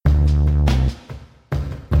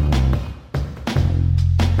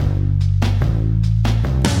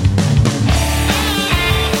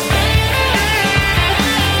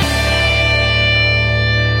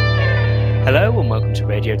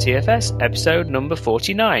TFS, episode number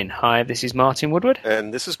 49. Hi, this is Martin Woodward.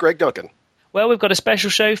 And this is Greg Duncan. Well, we've got a special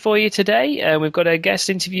show for you today. We've got a guest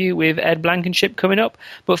interview with Ed Blankenship coming up.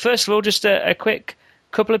 But first of all, just a quick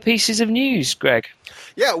couple of pieces of news, Greg.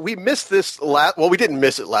 Yeah, we missed this we didn't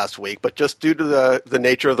miss it last week, but just due to the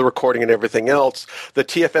nature of the recording and everything else, the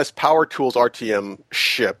TFS Power Tools RTM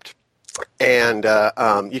shipped. And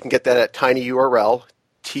you can get that at tiny URL,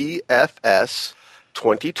 TFS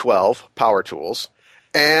 2012 Power Tools.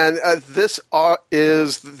 And this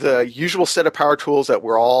is the usual set of power tools that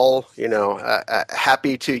we're all,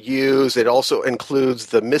 happy to use. It also includes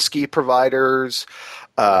the MISCI providers,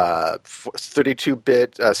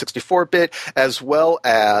 32-bit, 64-bit, as well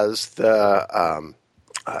as the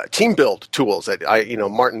team build tools that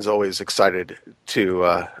Martin's always excited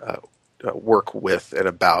to work with and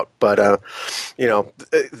about. But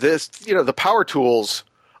the power tools,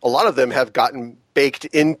 a lot of them have gotten baked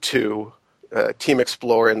into Team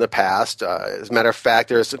Explorer in the past. As a matter of fact,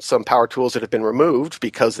 there's some power tools that have been removed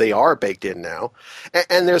because they are baked in now.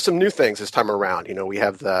 And there's some new things this time around. We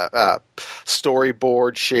have the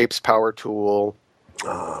Storyboard Shapes power tool.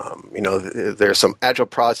 There's some agile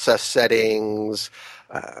process settings,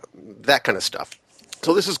 that kind of stuff.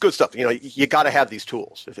 So this is good stuff. You got to have these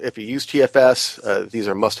tools. If you use TFS, these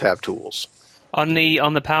are must-have tools. On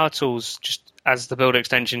the power tools, just as the builder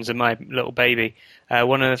extensions of my little baby,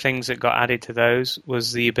 one of the things that got added to those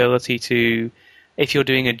was the ability to, if you're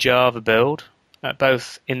doing a Java build,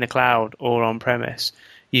 both in the cloud or on-premise,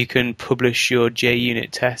 you can publish your JUnit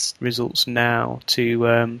test results now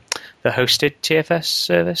to the hosted TFS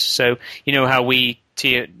service. So you know how we,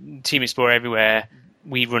 Team Explorer Everywhere,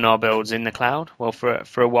 we run our builds in the cloud. Well,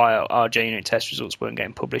 for a while, our JUnit test results weren't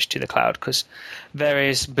getting published to the cloud because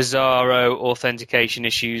various bizarro authentication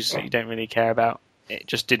issues that you don't really care about. It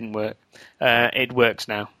just didn't work. It works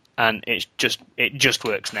now, and it just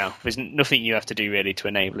works now. There's nothing you have to do really to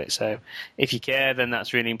enable it. So if you care, then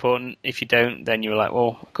that's really important. If you don't, then you're like,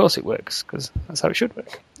 well, of course it works because that's how it should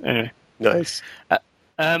work. Anyway, nice.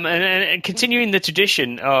 And continuing the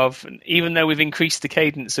tradition of, even though we've increased the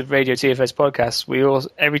cadence of Radio TFS podcasts,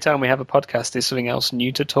 every time we have a podcast, there's something else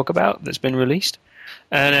new to talk about that's been released.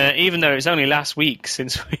 And even though it's only last week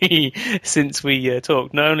since we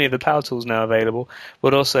talked, not only are the Power Tools now available,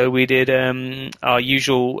 but also we did our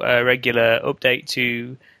usual regular update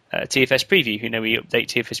to TFS Preview. We update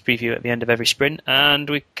TFS Preview at the end of every sprint, and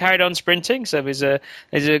we carried on sprinting. So there's a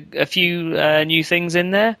few new things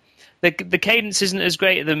in there. The cadence isn't as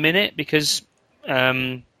great at the minute because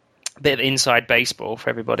a bit of inside baseball for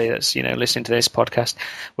everybody that's listening to this podcast.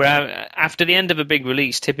 Where after the end of a big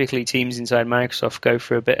release, typically teams inside Microsoft go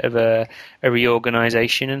for a bit of a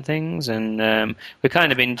reorganization and things, and we've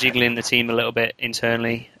kind of been jiggling the team a little bit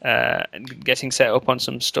internally, and getting set up on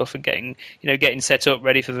some stuff and getting set up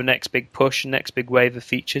ready for the next big push, next big wave of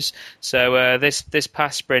features. So this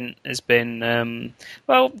past sprint has been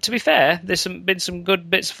well, to be fair, there's been some good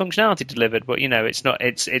bits of functionality delivered, but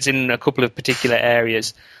it's in a couple of particular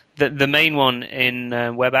areas. The main one in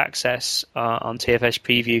web access on TFS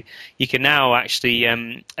Preview, you can now actually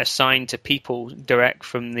assign to people direct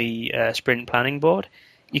from the sprint planning board.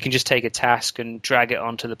 You can just take a task and drag it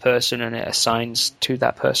onto the person, and it assigns to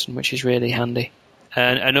that person, which is really handy.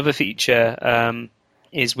 And another feature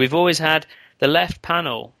is we've always had the left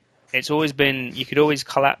panel. It's always been, you could always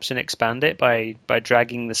collapse and expand it by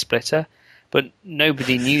dragging the splitter, but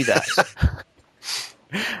nobody knew that.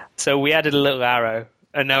 So we added a little arrow.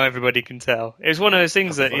 And now everybody can tell. It was one of those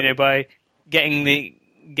things that by getting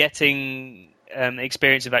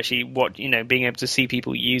experience of actually being able to see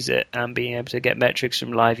people use it and being able to get metrics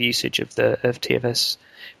from live usage of TFS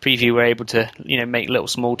Preview, we're able to make little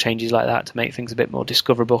small changes like that to make things a bit more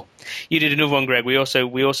discoverable. You did another one, Greg. We also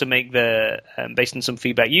make the based on some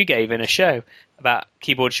feedback you gave in a show about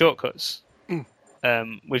keyboard shortcuts.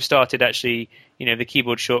 We've started actually. The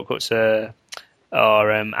keyboard shortcuts are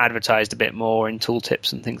advertised a bit more in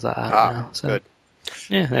tooltips and things like that. Now. So, good.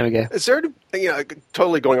 Yeah, there we go. Is there,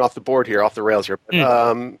 totally going off the rails here,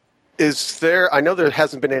 but, is there, I know there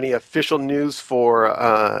hasn't been any official news for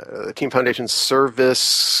the Team Foundation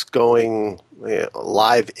service going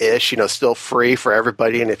live-ish, still free for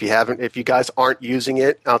everybody. And if you guys aren't using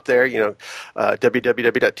it out there,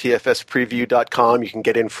 www.tfspreview.com, you can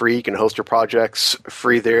get in free. You can host your projects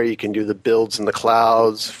free there. You can do the builds in the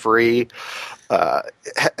clouds free.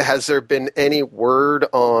 Has there been any word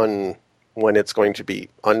on when it's going to be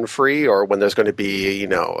unfree or when there's going to be,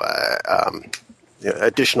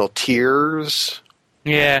 additional tiers?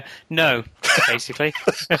 Yeah, no, basically.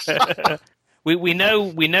 we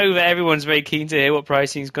know that everyone's very keen to hear what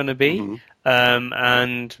pricing is going to be.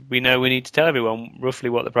 and we know we need to tell everyone roughly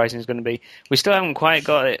what the pricing is going to be. We still haven't quite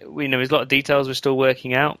got it. We know there's a lot of details we're still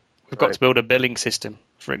working out. We've got to build a billing system,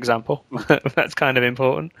 for example. That's kind of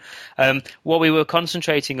important. What we were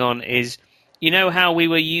concentrating on is, how we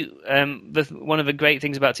were. One of the great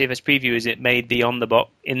things about TFS Preview is it made the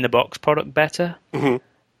in the box product better. Mm-hmm.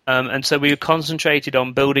 And so we concentrated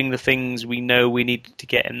on building the things we know we need to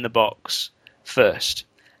get in the box first,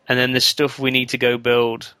 and then the stuff we need to go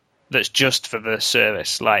build that's just for the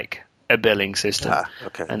service, like a billing system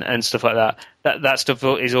and stuff like that. That stuff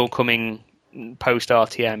is all coming post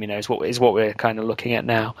RTM, is what we're kind of looking at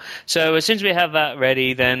now. So as soon as we have that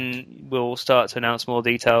ready, then we'll start to announce more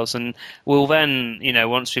details, and we'll then,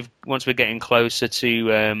 once we're getting closer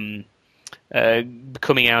to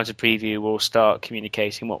coming out of preview, we'll start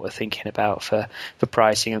communicating what we're thinking about for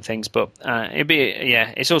pricing and things. But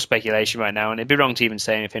it's all speculation right now, and it'd be wrong to even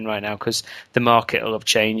say anything right now because the market will have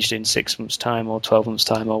changed in 6 months' time or 12 months'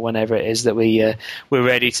 time or whenever it is that we're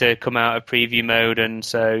ready to come out of preview mode, and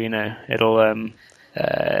so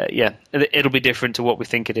it'll be different to what we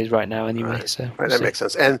think it is right now anyway. Right. So that makes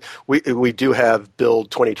sense. And we do have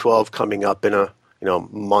Build 2012 coming up in a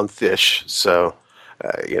month-ish, so.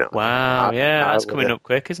 Wow, that's coming up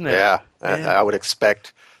quick, isn't it? Yeah. I would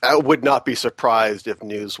expect. I would not be surprised if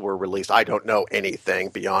news were released. I don't know anything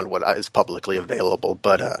beyond what is publicly available,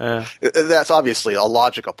 but that's obviously a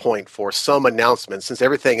logical point for some announcements, since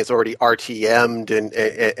everything is already RTM'd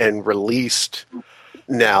and released.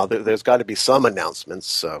 Now there's got to be some announcements.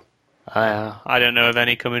 So. I don't know of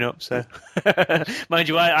any coming up. So, mind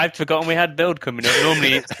you, I've forgotten we had Build coming up.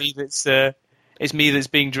 Normally, it's me that's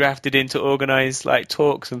being drafted in to organise like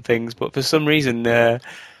talks and things, but for some reason, the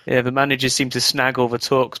managers seem to snag all the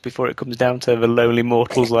talks before it comes down to the lowly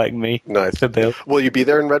mortals like me. Nice. For Bill. Will you be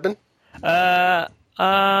there in Redmond?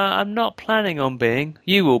 I'm not planning on being.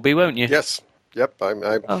 You will be, won't you? Yes. Yep.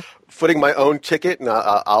 I'm footing my own ticket, and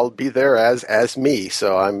I'll be there as me.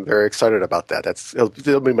 So I'm very excited about that.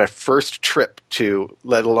 It'll be my first trip to,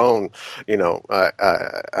 let alone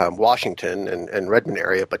Washington and Redmond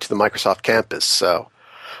area, but to the Microsoft campus. So.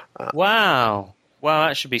 Wow,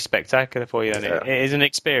 that should be spectacular for you. Yeah. It is an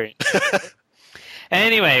experience.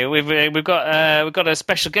 Anyway, we've got a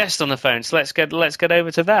special guest on the phone, so let's get over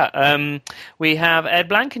to that. We have Ed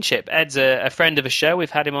Blankenship. Ed's a friend of the show. We've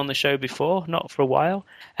had him on the show before, not for a while.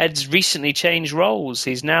 Ed's recently changed roles.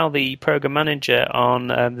 He's now the program manager on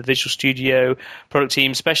the Visual Studio product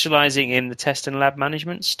team, specialising in the test and lab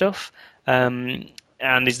management stuff, and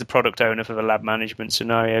he's the product owner for the lab management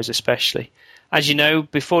scenarios especially. As you know,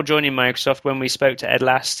 before joining Microsoft, when we spoke to Ed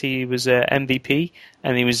last, he was MVP,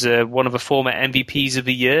 and he was one of the former MVPs of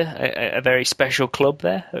the year, a very special club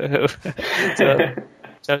there. So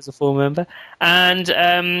as a full member.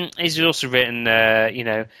 And he's also written,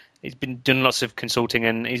 he's been done lots of consulting,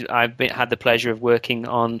 and I've had the pleasure of working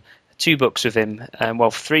on 2 books with him,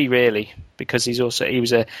 3 really, because he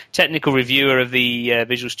was a technical reviewer of the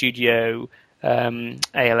Visual Studio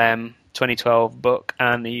ALM 2012 book,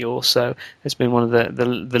 and he also has been one of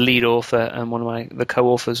the lead author and one of the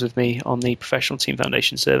co-authors with me on the Professional Team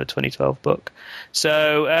Foundation Server 2012 book.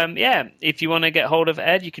 So if you want to get hold of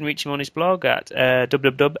Ed, you can reach him on his blog at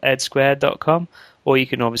www.edsquared.com, or you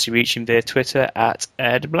can obviously reach him via Twitter at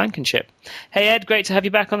Ed Blankenship. Hey Ed, great to have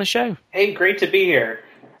you back on the show. Hey, great to be here.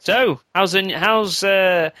 So, how's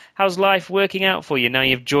life working out for you now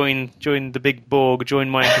you've joined the big Borg, joined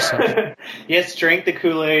Microsoft? Yes, drank the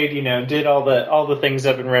Kool-Aid, did all the things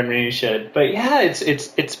up in Redmond you should. But yeah,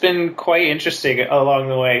 it's been quite interesting along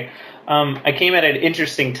the way. I came at an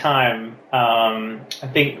interesting time. I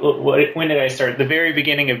think when did I start? The very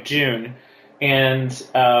beginning of June, and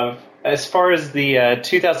as far as the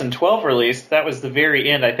 2012 release, that was the very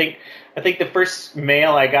end. I think the first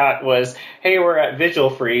mail I got was, "Hey, we're at Visual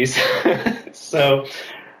Freeze." So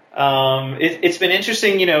it's been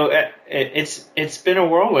interesting. It's been a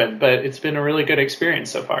whirlwind, but it's been a really good experience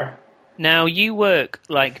so far. Now, you work,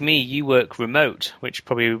 like me, you work remote, which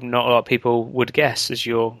probably not a lot of people would guess, as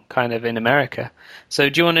you're kind of in America. So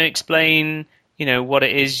do you want to explain, what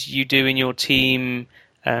it is you do in your team,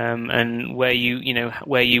 and where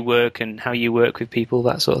you work and how you work with people,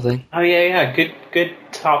 that sort of thing? Oh yeah, good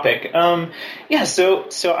topic.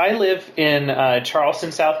 So I live in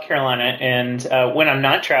Charleston, South Carolina, and when I'm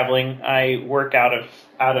not traveling, I work out of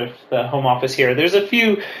the home office here. There's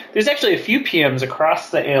actually a few PMs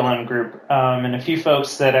across the ALM group, and a few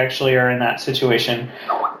folks that actually are in that situation.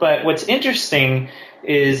 But what's interesting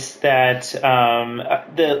is that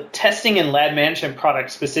the testing and lab management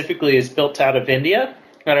product specifically is built out of India,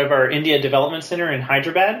 out of our India Development Center in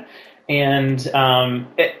Hyderabad. And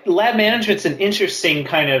lab management's an interesting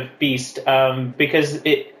kind of beast because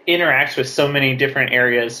it interacts with so many different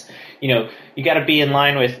areas. You got to be in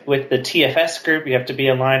line with the TFS group. You have to be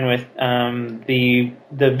in line with the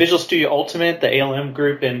Visual Studio Ultimate, the ALM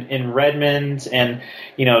group in Redmond, and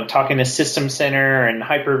talking to System Center and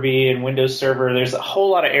Hyper-V and Windows Server. There's a whole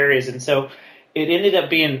lot of areas, and so it ended up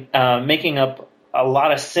being making up a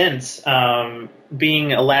lot of sense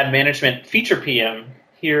being a lab management feature PM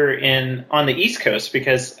here on the East Coast,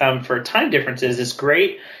 because for time differences it's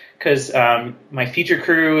great, because my feature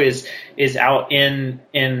crew is out in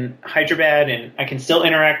Hyderabad, and I can still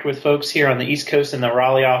interact with folks here on the East Coast in the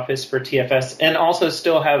Raleigh office for TFS, and also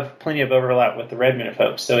still have plenty of overlap with the Redmond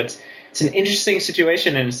folks. So it's an interesting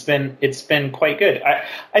situation, and it's been quite good.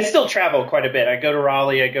 I still travel quite a bit. I go to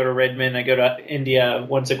Raleigh, I go to Redmond, I go to India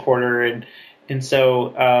once a quarter, and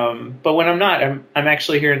so but when I'm not, I'm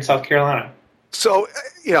actually here in South Carolina. So,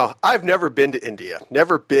 I've never been to India,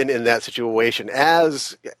 never been in that situation.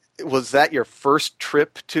 Was that your first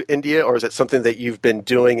trip to India, or is it something that you've been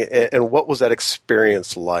doing, and what was that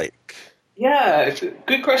experience like? Yeah,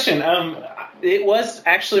 good question. It was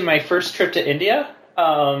actually my first trip to India.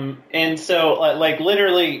 And so like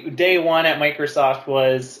literally day one at Microsoft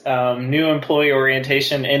was new employee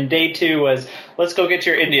orientation, and day two was let's go get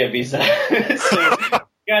your India visa. So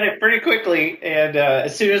got it pretty quickly, and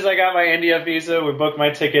as soon as I got my India visa, we booked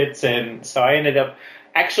my tickets, and so I ended up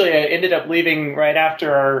leaving right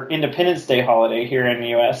after our Independence Day holiday here in the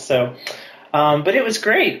U.S. So, but it was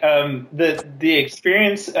great. The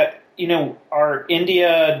experience, our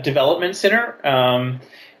India Development Center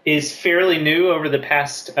is fairly new over the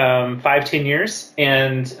past 5-10 years,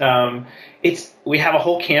 and we have a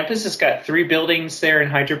whole campus. It's got 3 buildings there in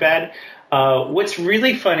Hyderabad. What's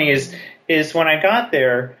really funny is when I got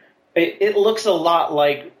there, it looks a lot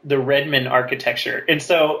like the Redmond architecture. And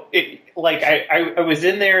so I was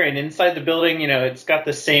in there, and inside the building, it's got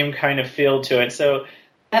the same kind of feel to it. So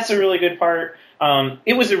that's a really good part.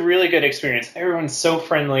 It was a really good experience. Everyone's so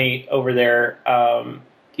friendly over there.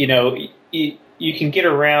 You can get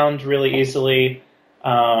around really easily.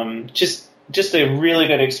 Just a really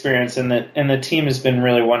good experience, and the team has been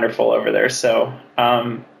really wonderful over there. So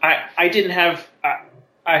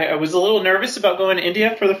I was a little nervous about going to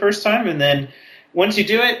India for the first time, and then once you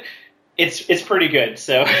do it, it's pretty good.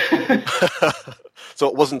 So, so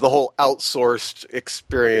it wasn't the whole outsourced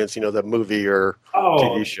experience, the movie or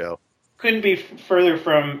TV show. Couldn't be further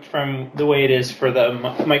from the way it is for the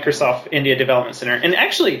Microsoft India Development Center. And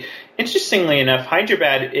actually, interestingly enough,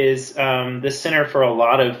 Hyderabad is the center for a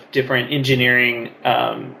lot of different engineering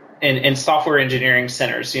and software engineering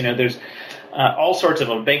centers. There's all sorts of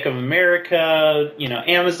them. Bank of America,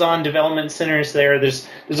 Amazon development centers there. There's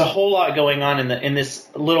a whole lot going on in this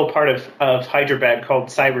little part of Hyderabad called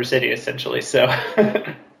Cyber City, essentially. So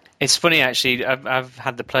it's funny, actually. I've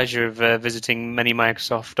had the pleasure of visiting many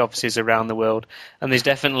Microsoft offices around the world, and there's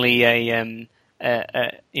definitely a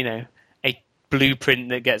blueprint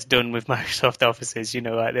that gets done with Microsoft offices.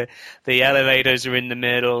 Like the elevators are in the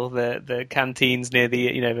middle, the canteens near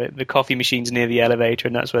the coffee machines near the elevator,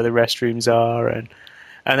 and that's where the restrooms are, and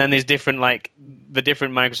then there's different the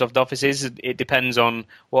different Microsoft offices. It depends on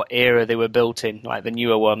what era they were built in. Like the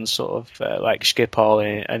newer ones, sort of like Schiphol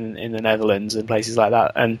in the Netherlands and places like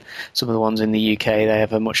that, and some of the ones in the UK, they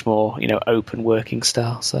have a much more open working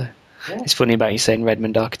style. So. Yeah. It's funny about you saying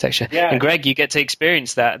Redmond architecture. Yeah. And Greg, you get to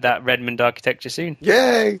experience that Redmond architecture soon.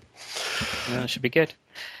 Yay! That should be good.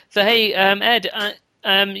 So, hey, Ed,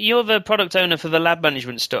 you're the product owner for the lab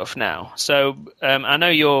management stuff now. So I know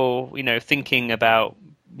you're, thinking about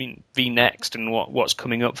vNext and what's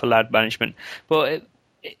coming up for lab management. But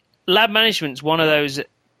lab management's one of those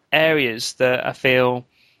areas that I feel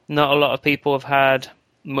not a lot of people have had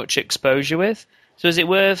much exposure with. So is it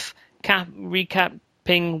worth recapping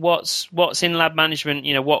what's in lab management,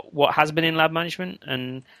 what has been in lab management,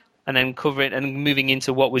 and then cover it and moving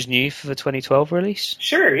into what was new for the 2012 release?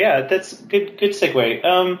 Sure, yeah, that's good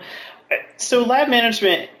segue. So lab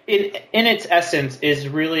management, in its essence, is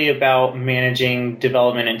really about managing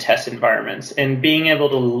development and test environments, and being able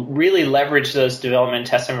to really leverage those development and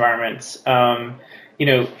test environments,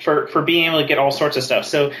 for being able to get all sorts of stuff.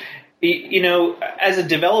 So, as a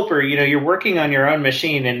developer, you're working on your own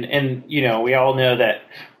machine, and we all know that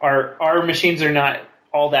our machines are not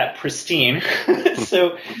all that pristine.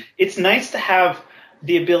 So it's nice to have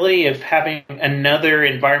the ability of having another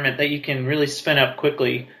environment that you can really spin up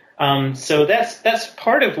quickly. So that's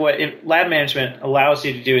part of what lab management allows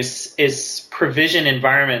you to do is provision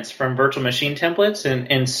environments from virtual machine templates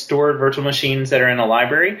and stored virtual machines that are in a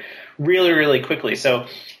library really, really quickly. So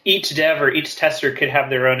each dev or each tester could have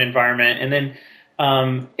their own environment, and then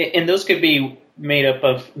and those could be made up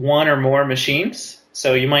of one or more machines.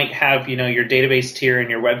 So you might have, your database tier and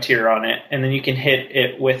your web tier on it, and then you can hit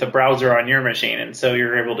it with a browser on your machine, and so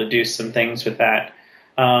you're able to do some things with that.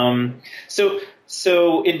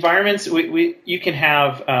 So environments, you can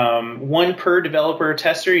have one per developer or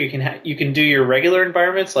tester. You can do your regular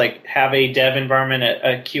environments, like have a dev environment,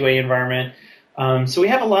 a QA environment. So we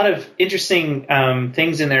have a lot of interesting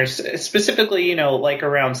things in there, specifically, like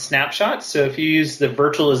around snapshots. So if you use the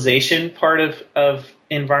virtualization part of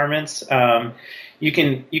environments, you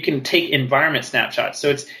can take environment snapshots. So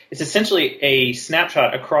it's essentially a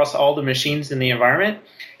snapshot across all the machines in the environment,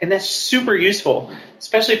 and that's super useful,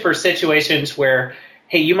 especially for situations where,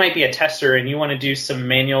 hey, you might be a tester and you want to do some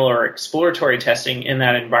manual or exploratory testing in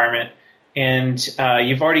that environment, and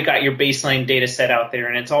you've already got your baseline data set out there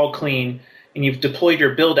and it's all clean, and you've deployed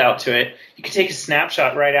your build out to it. You can take a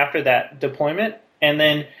snapshot right after that deployment, and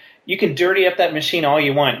then you can dirty up that machine all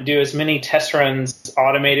you want, do as many test runs,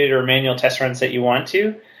 automated or manual test runs that you want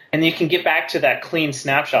to, and you can get back to that clean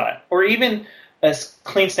snapshot, or even a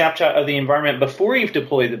clean snapshot of the environment before you've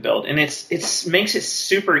deployed the build. And it makes it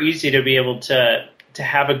super easy to be able to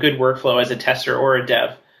have a good workflow as a tester or a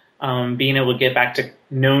dev, being able to get back to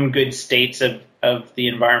known good states of the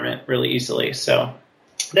environment really easily. So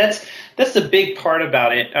that's the big part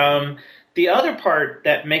about it. The other part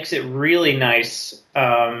that makes it really nice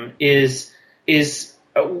is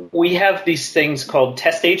we have these things called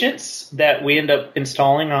test agents that we end up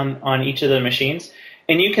installing on each of the machines.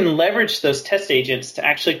 And you can leverage those test agents to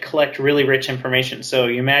actually collect really rich information. So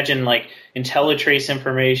you imagine like IntelliTrace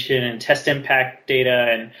information and test impact data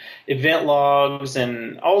and event logs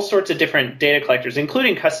and all sorts of different data collectors,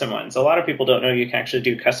 including custom ones. A lot of people don't know you can actually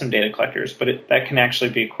do custom data collectors, but that can actually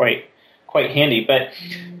be quite handy. But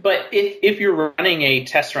if you're running a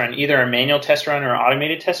test run, either a manual test run or an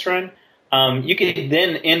automated test run, you can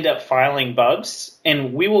then end up filing bugs,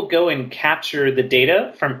 and we will go and capture the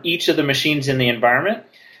data from each of the machines in the environment,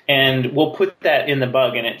 and we'll put that in the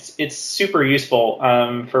bug. And it's super useful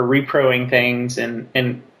for reproing things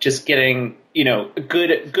and just getting a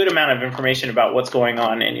good amount of information about what's going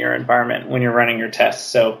on in your environment when you're running your tests.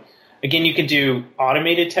 So again, you can do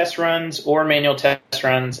automated test runs or manual test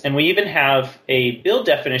runs, and we even have a build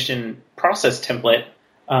definition process template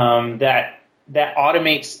that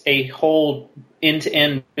automates a whole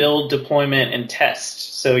end-to-end build, deployment, and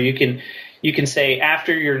test. So you can say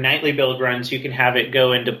after your nightly build runs, you can have it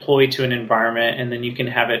go and deploy to an environment, and then you can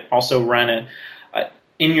have it also run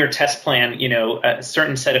in your test plan, a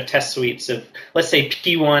certain set of test suites of, let's say,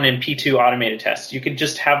 P1 and P2 automated tests. You can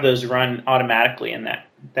just have those run automatically in that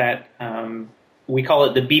we call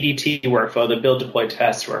it the BDT workflow, the build, deploy,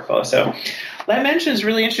 test workflow. So lab management is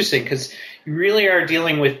really interesting because you really are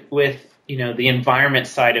dealing with the environment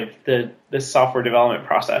side of the software development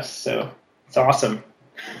process. So it's awesome.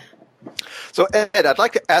 So Ed, I'd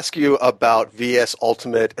like to ask you about VS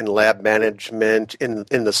Ultimate and lab management in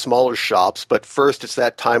the smaller shops. But first, it's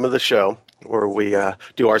that time of the show where we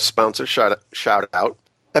do our sponsor shout out.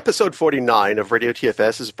 Episode 49 of Radio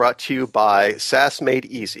TFS is brought to you by SaaS Made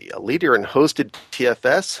Easy, a leader in hosted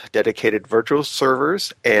TFS, dedicated virtual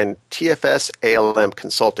servers, and TFS ALM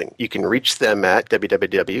consulting. You can reach them at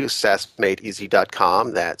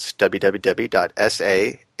www.saasmadeeasy.com. That's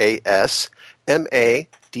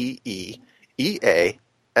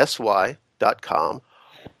www.saasmadeeasy.com,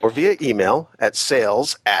 or via email at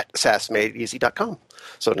sales@saasmadeeasy.com.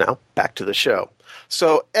 So now back to the show.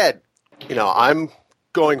 So Ed, I'm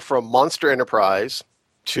going from Monster Enterprise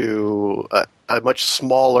to a much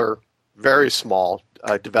smaller, very small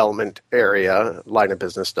development area, line of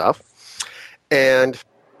business stuff. And,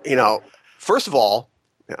 first of all,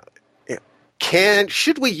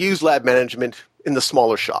 should we use lab management in the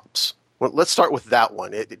smaller shops? Well, let's start with that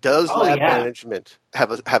one. Does lab management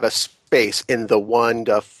have a space in the 1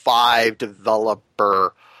 to 5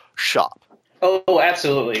 developer shop? Oh,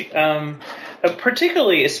 absolutely.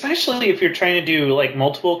 Particularly, especially if you're trying to do like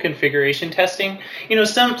multiple configuration testing.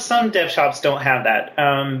 Some dev shops don't have that.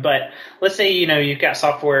 But let's say, you've got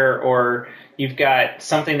software or you've got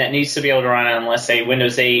something that needs to be able to run on, let's say,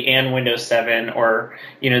 Windows 8 and Windows 7, or,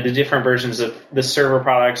 the different versions of the server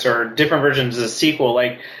products or different versions of SQL.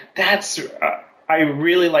 Like that's, I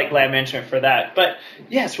really like lab management for that. But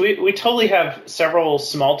yes, we totally have several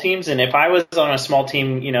small teams. And if I was on a small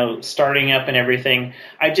team, starting up and everything,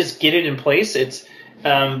 I just get it in place.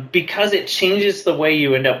 because it changes the way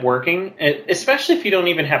you end up working, especially if you don't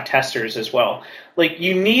even have testers as well. Like,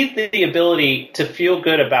 you need the ability to feel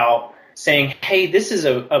good about saying, hey, this is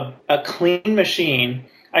a clean machine.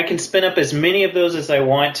 I can spin up as many of those as I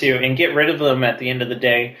want to and get rid of them at the end of the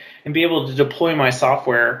day and be able to deploy my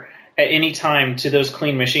software at any time to those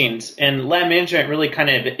clean machines. And lab management really kind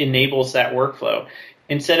of enables that workflow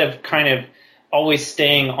instead of kind of always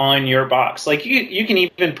staying on your box. Like, you can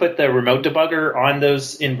even put the remote debugger on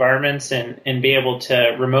those environments and be able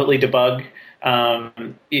to remotely debug,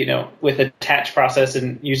 with a attach process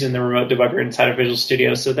and using the remote debugger inside of Visual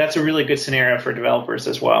Studio. So that's a really good scenario for developers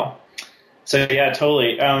as well. So yeah,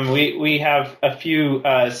 totally. We have a few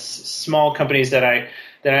small companies that I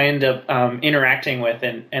end up interacting with,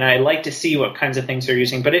 and I like to see what kinds of things they're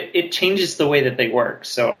using. But it changes the way that they work.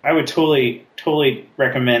 So I would totally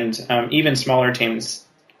recommend even smaller teams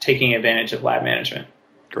taking advantage of lab management.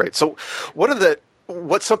 Great. So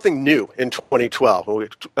what's something new in 2012?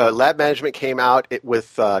 Lab management came out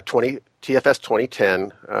with TFS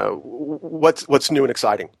 2010. What's new and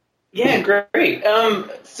exciting? Yeah, great.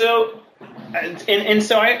 So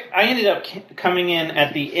I ended up coming in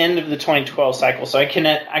at the end of the 2012 cycle, so I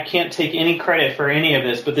can't take any credit for any of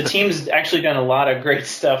this, but the team's actually done a lot of great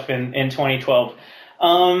stuff in 2012.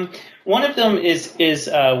 One of them is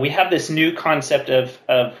we have this new concept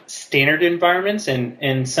of standard environments,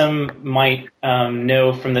 and some might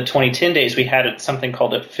know from the 2010 days we had something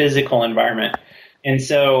called a physical environment. And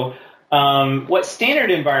so what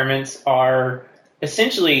standard environments are,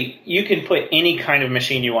 essentially, you can put any kind of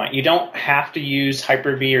machine you want. You don't have to use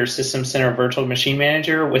Hyper-V or System Center Virtual Machine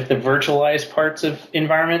Manager with the virtualized parts of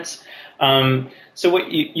environments. So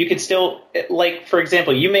what you could still, like, for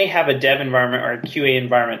example, you may have a dev environment or a QA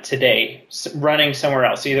environment today running somewhere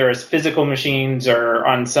else, either as physical machines or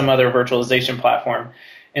on some other virtualization platform.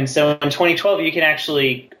 And so in 2012, you can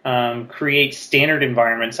actually create standard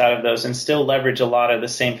environments out of those and still leverage a lot of the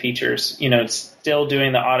same features. Still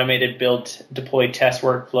doing the automated build, deploy, test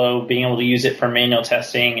workflow, being able to use it for manual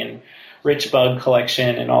testing and rich bug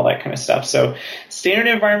collection and all that kind of stuff. So standard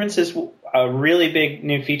environments is a really big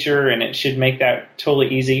new feature, and it should make that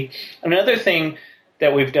totally easy. Another thing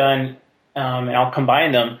that we've done, and I'll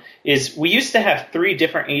combine them, is we used to have 3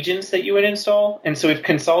 different agents that you would install, and so we've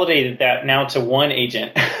consolidated that now to one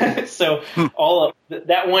agent. So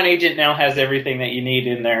that one agent now has everything that you need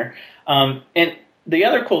in there. And the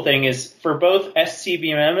other cool thing is, for both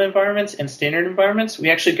SCBMM environments and standard environments,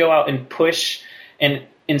 we actually go out and push and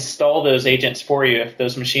install those agents for you if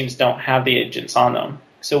those machines don't have the agents on them.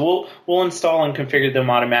 So we'll install and configure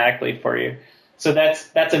them automatically for you. So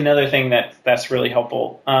that's another thing that's really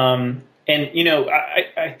helpful. And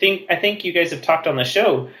I think you guys have talked on the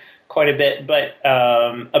show quite a bit, but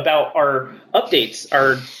about our updates,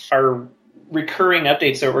 our recurring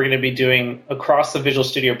updates that we're going to be doing across the Visual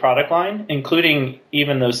Studio product line, including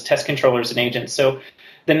even those test controllers and agents. So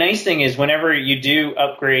the nice thing is, whenever you do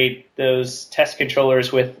upgrade those test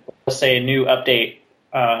controllers with, let's say, a new update,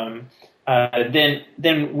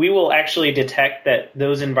 then we will actually detect that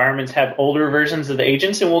those environments have older versions of the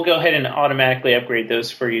agents, and we'll go ahead and automatically upgrade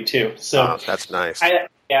those for you too. So that's nice.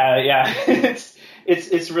 Yeah,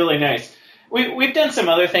 it's really nice. We've done some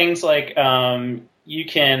other things, like you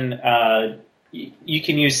can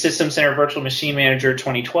use System Center Virtual Machine Manager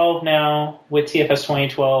 2012 now with TFS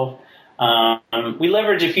 2012. We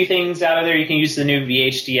leverage a few things out of there. You can use the new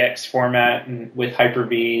VHDX format with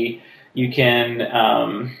Hyper-V. You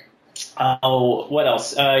can what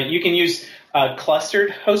else? You can use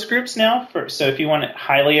clustered host groups now. So if you want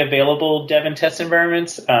highly available dev and test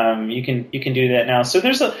environments, you can do that now. So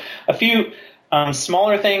there's a few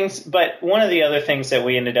smaller things, but one of the other things that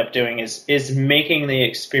we ended up doing is making the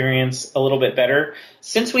experience a little bit better.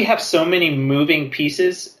 Since we have so many moving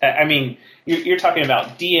pieces, I mean, you're talking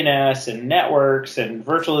about DNS and networks and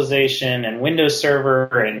virtualization and Windows Server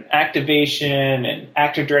and activation and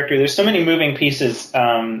Active Directory. There's so many moving pieces,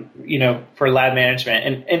 for lab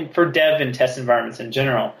management and for dev and test environments in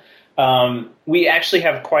general. We actually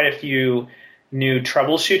have quite a few new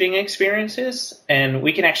troubleshooting experiences, and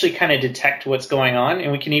we can actually kind of detect what's going on,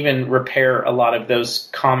 and we can even repair a lot of those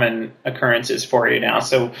common occurrences for you now.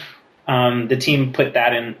 So the team put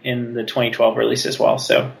that in the 2012 release as well.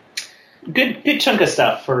 So good chunk of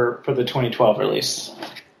stuff for the 2012 release.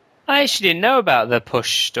 I actually didn't know about the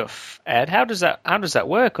push stuff, Ed. How does that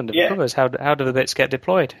work under the covers? How do the bits get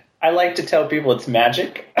deployed? I like to tell people it's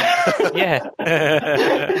magic. Yeah.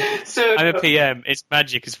 So I'm a PM. It's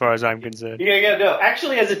magic as far as I'm concerned. Yeah, no.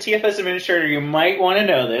 Actually, as a TFS administrator, you might want to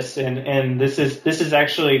know this, and this is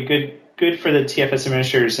actually good good for the TFS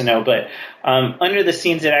administrators to know, but under the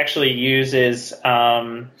scenes, it actually uses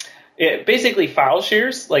basically file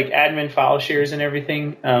shares, like admin file shares and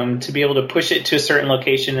everything, to be able to push it to a certain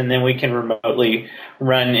location, and then we can remotely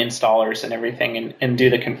run installers and everything and do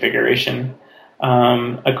the configuration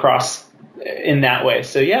across in that way.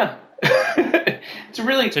 So yeah, it's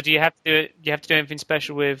really. So do you have to do it? Do you have to do anything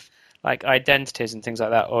special with like identities and things like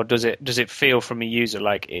that, or does it feel from a user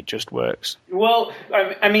like it just works? Well,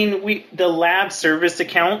 I mean, the lab service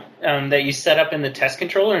account that you set up in the test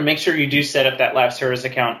controller, and make sure you do set up that lab service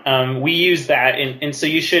account. We use that, and so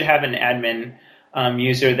you should have an admin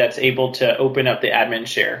user that's able to open up the admin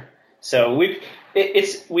share. So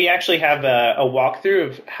we actually have a walkthrough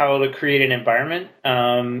of how to create an environment,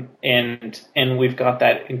 and we've got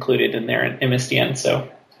that included in there in MSDN. So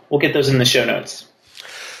we'll get those in the show notes.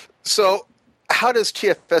 So how does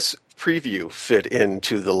TFS Preview fit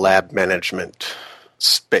into the lab management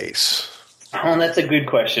space? Oh, that's a good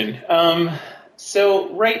question.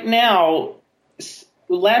 So right now,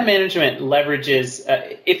 lab management leverages,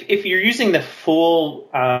 if you're using the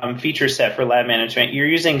full feature set for lab management, you're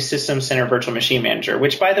using System Center Virtual Machine Manager,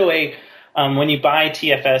 which, by the way, when you buy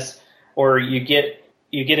TFS or you get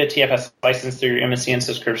a TFS license through your MSDN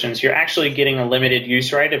subscriptions, you're actually getting a limited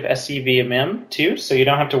use right of SCVMM too, so you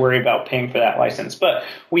don't have to worry about paying for that license. But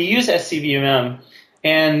we use SCVMM,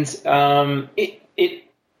 and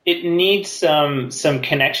it needs some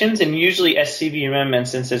connections, and usually SCVMM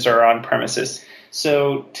instances are on premises.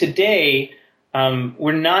 So today,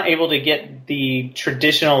 we're not able to get the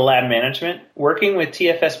traditional lab management working with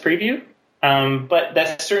TFS Preview, but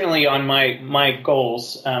that's certainly on my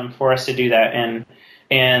goals for us to do that.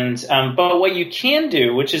 But what you can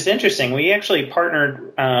do, which is interesting, we actually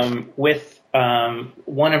partnered with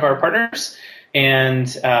one of our partners and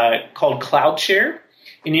called CloudShare,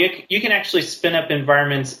 and you can actually spin up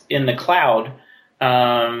environments in the cloud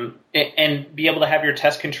and be able to have your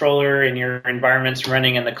test controller and your environments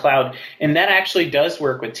running in the cloud, and that actually does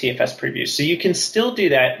work with TFS Preview. So you can still do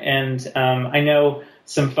that, and I know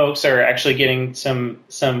some folks are actually getting some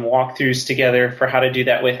walkthroughs together for how to do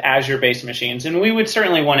that with Azure-based machines, and we would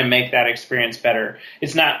certainly want to make that experience better.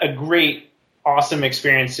 It's not a great, awesome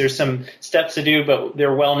experience. There's some steps to do, but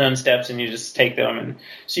they're well-known steps, and you just take them. And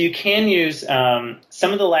so you can use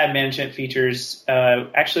some of the lab management features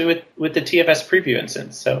actually with the TFS Preview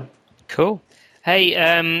instance. So cool. Hey,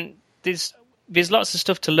 there's lots of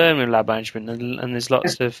stuff to learn with lab management, and there's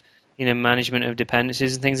lots of management of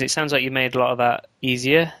dependencies and things. It sounds like you made a lot of that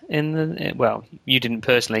easier well, you didn't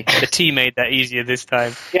personally. The team made that easier this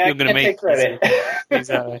time. Yeah, You're going to make credit.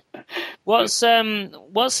 Exactly. What's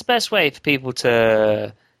the best way for people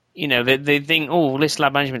to, they think, oh, this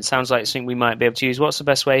lab management sounds like something we might be able to use. What's the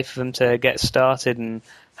best way for them to get started and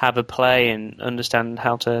have a play and understand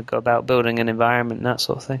how to go about building an environment and that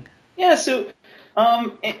sort of thing? Yeah, so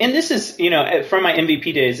and this is, from my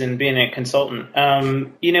MVP days and being a consultant,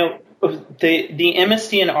 the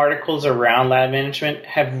MSDN articles around lab management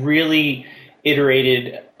have really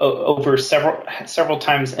iterated over several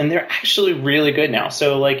times, and they're actually really good now.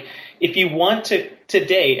 So, like, if you want to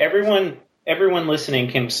today, everyone listening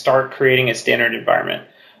can start creating a standard environment.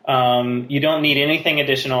 You don't need anything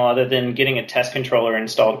additional other than getting a test controller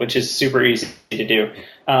installed, which is super easy to do.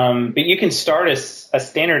 But you can start a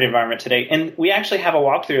standard environment today, and we actually have a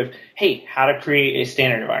walkthrough of, hey, how to create a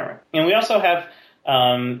standard environment. And we also have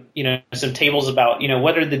some tables about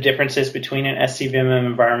what are the differences between an SCVMM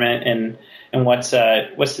environment and what's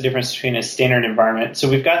the difference between a standard environment. So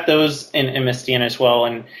we've got those in MSDN as well.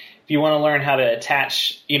 And if you want to learn how to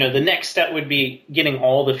attach, the next step would be getting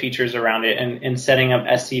all the features around it and setting up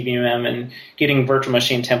SCVMM and getting virtual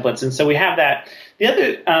machine templates. And so we have that. The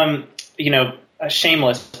other, a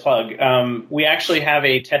shameless plug, we actually have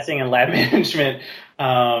a testing and lab management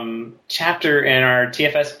chapter in our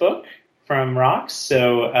TFS book from ROX.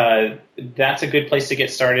 So that's a good place to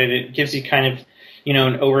get started. It gives you kind of,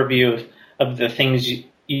 an overview of the things you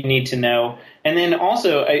need to know. And then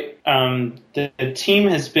also, the team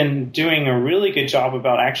has been doing a really good job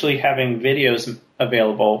about actually having videos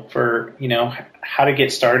available for, how to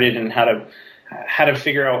get started and how to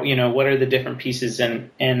figure out, what are the different pieces in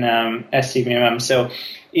SCVMM. So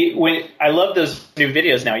I love those new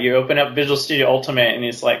videos now. You open up Visual Studio Ultimate and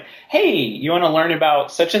it's like, hey, you want to learn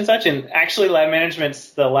about such and such? And actually lab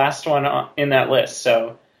management's the last one in that list.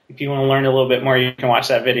 So if you want to learn a little bit more, you can watch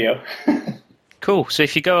that video. Cool. So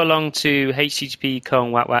if you go along to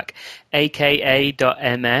http://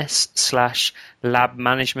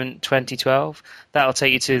 aka.ms/labmanagement2012, that'll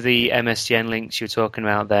take you to the MSDN links you were talking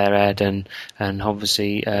about there, Ed, and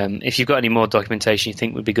obviously if you've got any more documentation you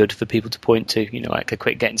think would be good for people to point to, like a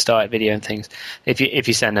quick getting started video and things, if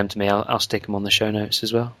you send them to me, I'll stick them on the show notes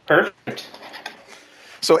as well. Perfect.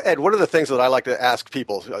 So, Ed, one of the things that I like to ask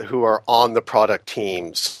people who are on the product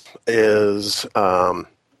teams is,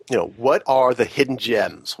 what are the hidden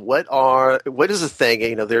gems? What is the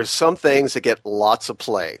thing? There's some things that get lots of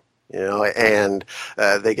play, and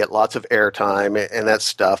they get lots of airtime and that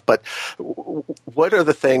stuff. But what are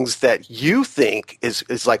the things that you think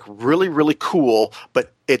is like really, really cool,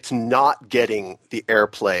 but it's not getting the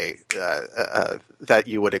airplay that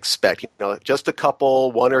you would expect? Just a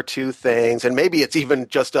couple, one or two things, and maybe it's even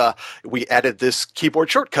just we added this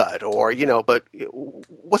keyboard shortcut, or but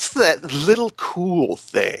what's that little cool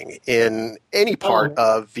thing in any part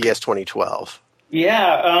of VS 2012?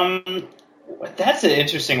 Yeah, that's an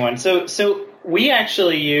interesting one. So we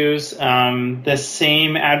actually use the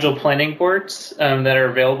same Agile planning boards that are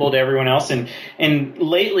available to everyone else. And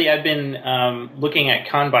lately I've been looking at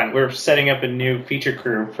Kanban. We're setting up a new feature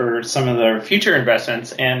crew for some of the future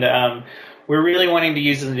investments, and we're really wanting to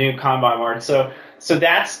use the new Kanban board. So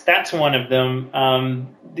that's one of them.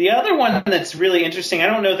 The other one that's really interesting, I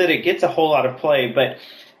don't know that it gets a whole lot of play, but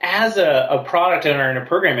as a product owner and a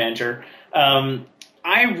program manager,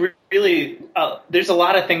 I really there's a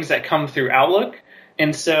lot of things that come through Outlook,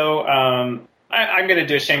 and so I'm going to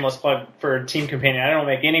do a shameless plug for Team Companion. I don't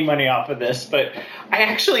make any money off of this, but I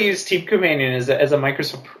actually use Team Companion as a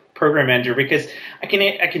Microsoft Program Manager because I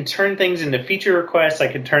can turn things into feature requests, I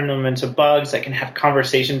can turn them into bugs, I can have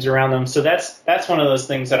conversations around them. So that's one of those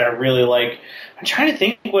things that I really like. I'm trying to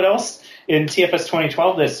think what else in TFS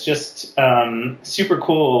 2012 that's just super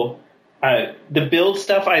cool. The build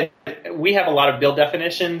stuff, we have a lot of build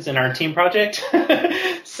definitions in our team project.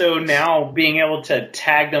 So now being able to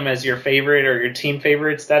tag them as your favorite or your team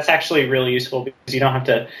favorites, that's actually really useful because you don't have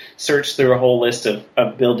to search through a whole list of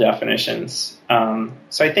build definitions.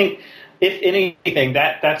 So I think, if anything,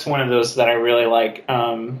 that's one of those that I really like.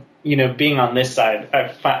 Being on this side,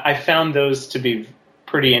 I found those to be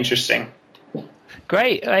pretty interesting.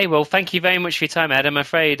 Great. Hey, well, thank you very much for your time, Ed. I'm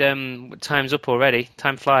afraid time's up already.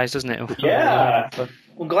 Time flies, doesn't it? Yeah.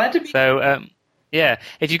 Well, glad to be. So,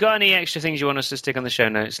 if you've got any extra things you want us to stick on the show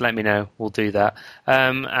notes, let me know. We'll do that.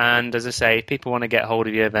 And as I say, if people want to get hold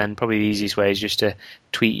of you, then probably the easiest way is just to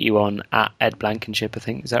tweet you on @EdBlankenship, I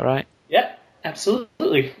think. Is that right? Yeah,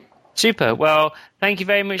 absolutely. Super. Well, thank you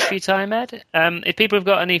very much for your time, Ed. If people have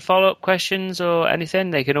got any follow-up questions or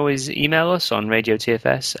anything, they can always email us on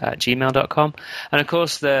radiotfs@gmail.com. And, of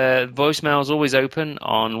course, the voicemail is always open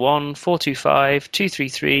on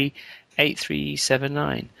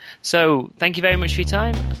 1-425-233-8379. So thank you very much for your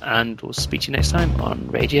time, and we'll speak to you next time on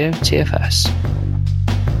Radio TFS.